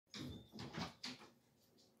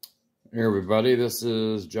Hey everybody, this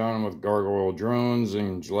is John with Gargoyle Drones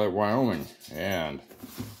in Gillette, Wyoming, and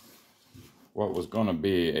what was going to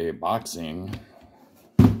be a unboxing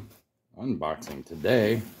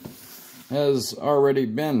today has already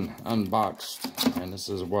been unboxed, and this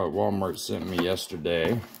is what Walmart sent me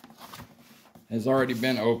yesterday. It has already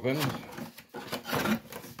been opened.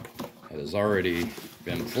 It has already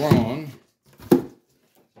been flown.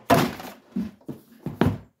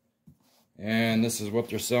 And this is what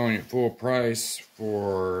they're selling at full price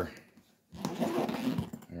for.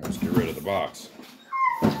 Let's get rid of the box.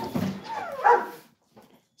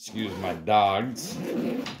 Excuse my dogs.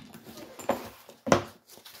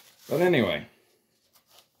 But anyway,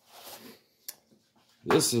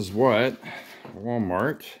 this is what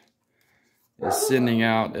Walmart is sending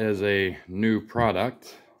out as a new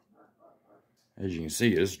product. As you can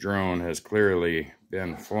see, this drone has clearly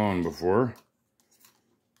been flown before.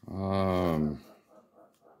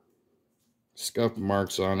 Scuff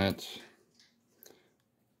marks on it.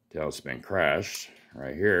 Tell it's been crashed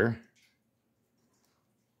right here.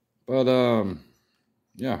 But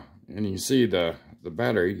yeah, and you see the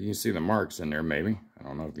battery. You can see the marks in there maybe. I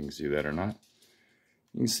don't know if you can see that or not.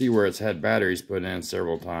 You can see where it's had batteries put in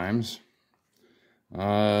several times.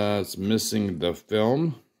 It's missing the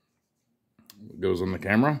film. It goes on the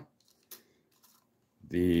camera.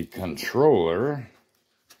 The controller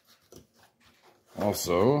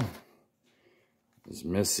also is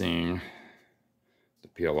missing the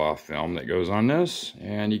peel off film that goes on this,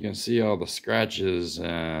 and you can see all the scratches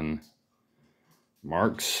and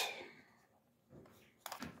marks.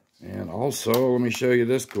 And also, let me show you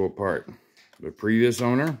this cool part. The previous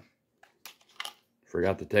owner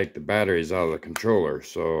forgot to take the batteries out of the controller,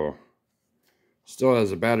 so still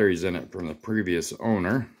has the batteries in it from the previous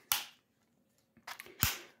owner.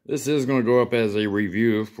 This is going to go up as a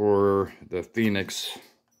review for the Phoenix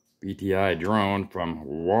VTI drone from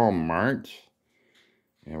Walmart.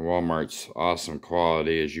 And Walmart's awesome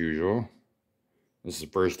quality as usual. This is the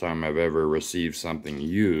first time I've ever received something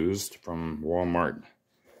used from Walmart.com,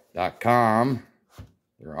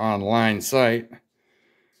 their online site.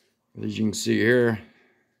 As you can see here,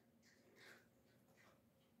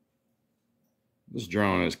 this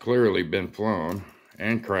drone has clearly been flown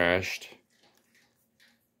and crashed.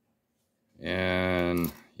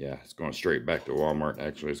 And yeah, it's going straight back to Walmart.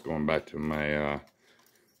 Actually, it's going back to my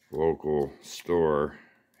local store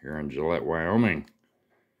here in Gillette, Wyoming.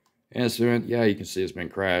 And so, yeah, you can see it's been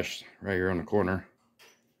crashed right here on the corner.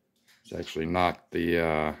 It's actually knocked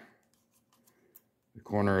the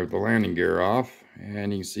corner of the landing gear off.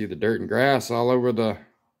 And you can see the dirt and grass all over the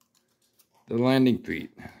landing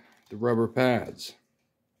feet, the rubber pads.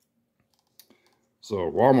 So,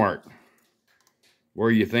 Walmart, what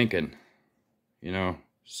are you thinking? You know,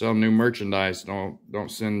 sell new merchandise. Don't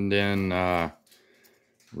send in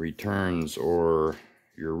returns or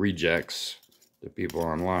your rejects to people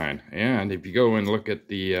online. And if you go and look at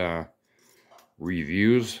the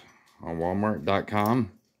reviews on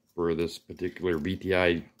Walmart.com for this particular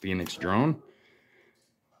VTI Phoenix drone,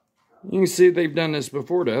 you can see they've done this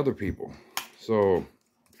before to other people. So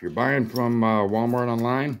if you're buying from Walmart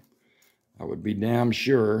online, I would be damn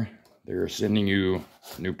sure they're sending you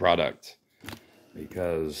new product.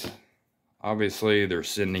 Because obviously they're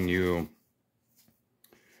sending you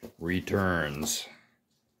returns.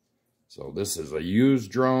 So this is a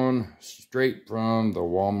used drone straight from the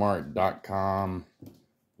Walmart.com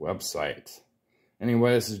website.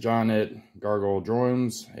 Anyway, this is John at Gargoyle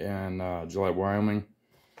Drones in Gillette, Wyoming.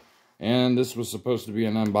 And this was supposed to be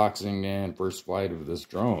an unboxing and first flight of this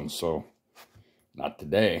drone. So not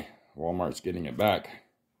today. Walmart's getting it back.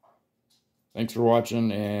 Thanks for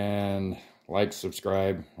watching, and like,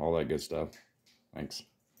 subscribe, all that good stuff. Thanks.